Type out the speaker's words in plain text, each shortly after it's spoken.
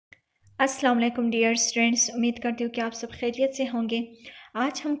अस्सलाम वालेकुम dear students, उम्मीद करती हूँ कि आप सब खैरियत से होंगे।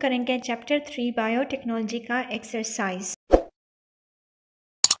 आज हम करेंगे चैप्टर 3 बायोटेक्नोलॉजी का एक्सरसाइज।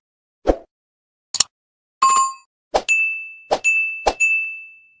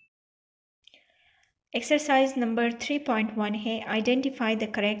 एक्सरसाइज नंबर 3.1 है identify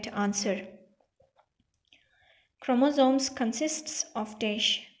the correct answer. Chromosomes consists of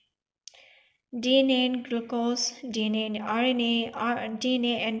dash DNA and glucose, DNA and RNA, DNA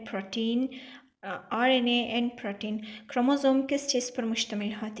and protein, RNA and protein। Chromosome किस चीज़ पर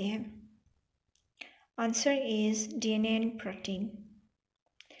मुश्तमिल होती है? Answer is DNA and protein।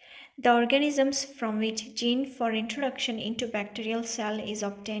 The organisms from which gene for introduction into bacterial cell is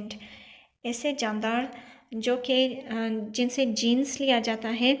obtained। ऐसे जानदार जो कि जिनसे जीन्स लिया जाता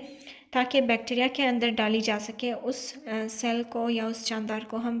है ताकि बैक्टीरिया के अंदर डाली जा सके, उस सेल को या उस जानदार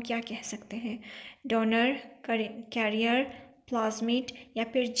को हम क्या कह सकते हैं? डोनर, कैरियर, प्लाज्मिड या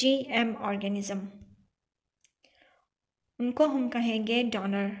फिर GM ऑर्गेनिज्म। उनको हम कहेंगे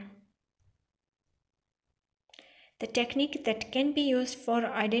donor. The technique that can be used for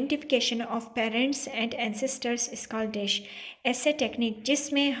identification of parents and ancestors is called DASH। ऐसे टेक्निक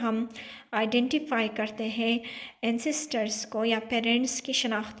जिसमें हम आइडेंटिफाई करते हैं एंसेस्टर्स को या पेरेंट्स की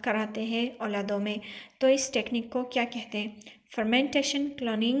शनाख्त कराते हैं औलादों में, तो इस टेक्निक को क्या कहते हैं? फर्मेंटेशन,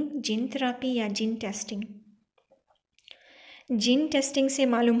 क्लोनिंग, जीन थेरापी या जीन टेस्टिंग। जीन टेस्टिंग से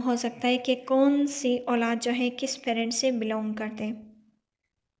मालूम हो सकता है कि कौन सी औलाद जो है किस पेरेंट से बिलोंग करते हैं।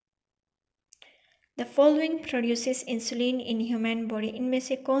 The following produces insulin in human body। इनमें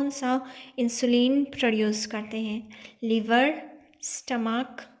से कौन सा इंसुलिन प्रोड्यूस करते हैं? Liver,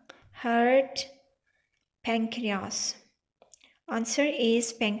 stomach, heart, pancreas. Answer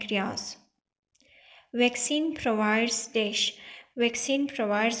is pancreas. Vaccine provides dash। Vaccine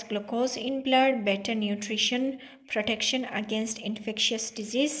provides glucose in blood, better nutrition, protection against infectious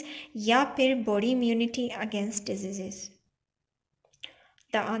disease या फिर body immunity against diseases।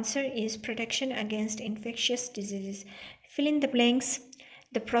 The answer is protection against infectious diseases। Fill in the blanks।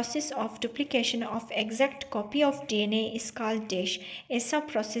 The process of duplication of exact copy of DNA is called dash। ऐसा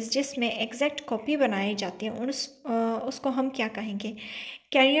process जिसमें exact copy बनाई जाती है उसको हम क्या कहेंगे?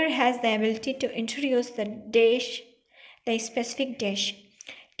 Carrier has the ability to introduce the dash, the specific dash।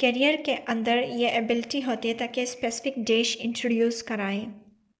 Career के अंदर ये एबिलिटी होती है ताकि स्पेसिफिक डैश इंट्रोड्यूस कराएं।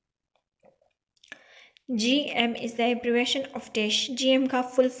 GM is the abbreviation of dash। GM का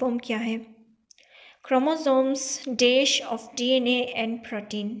फुल फॉर्म क्या है? Chromosomes dash of DNA and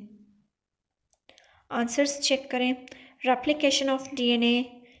protein। Answers check करें। Replication of DNA,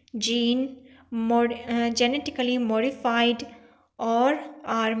 gene, genetically modified or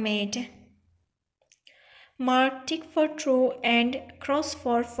are made। Mark tick for true and cross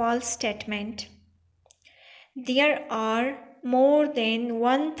for false statement। There are more than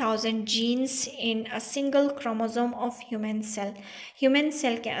 1000 genes in a single chromosome of human cell। human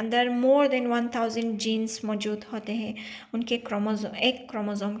cell के अंदर more than 1000 genes मौजूद होते हैं उनके एक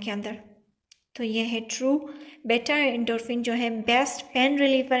chromosome के अंदर। तो ये है ट्रू। बेटा एंडोर्फिन जो है बेस्ट पेन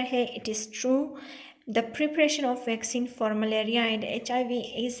रिलीवर है, it is true. The preparation of vaccine for malaria and HIV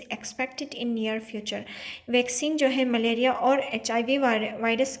is expected in near future. Vaccine जो है मलेरिया और HIV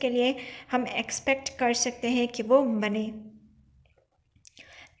वायरस के लिए हम एक्सपेक्ट कर सकते हैं कि वो बने।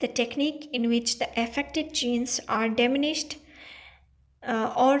 The technique in which the affected genes are diminished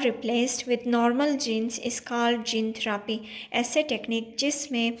और replaced with normal jeans is called gene therapy. ऐसे टेक्निक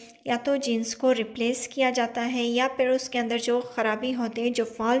जिसमें या तो जीन्स को रिप्लेस किया जाता है या फिर उसके अंदर जो ख़राबी होते हैं, जो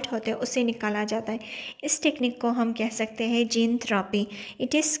फॉल्ट होते हैं, उसे निकाला जाता है, इस टेक्निक को हम कह सकते हैं gene therapy.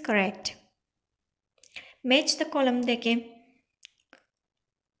 It is correct. Match the column देखें।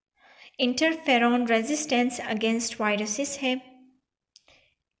 इंटरफेरॉन रेजिस्टेंस अगेंस्ट वायरसेस है।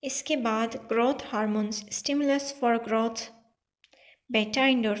 इसके बाद growth hormones, stimulus for growth, बेटा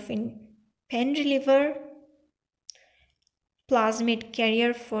endorphin, pain reliever, plasmid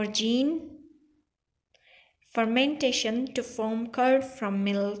career for gene, fermentation to form curd from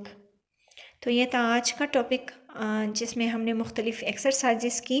milk. तो ये था आज का टॉपिक जिसमें हमने मुख्तलिफ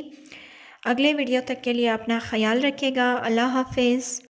एक्सरसाइजेस की। अगले वीडियो तक के लिए अपना ख्याल रखिएगा। अल्लाह हाफिज़।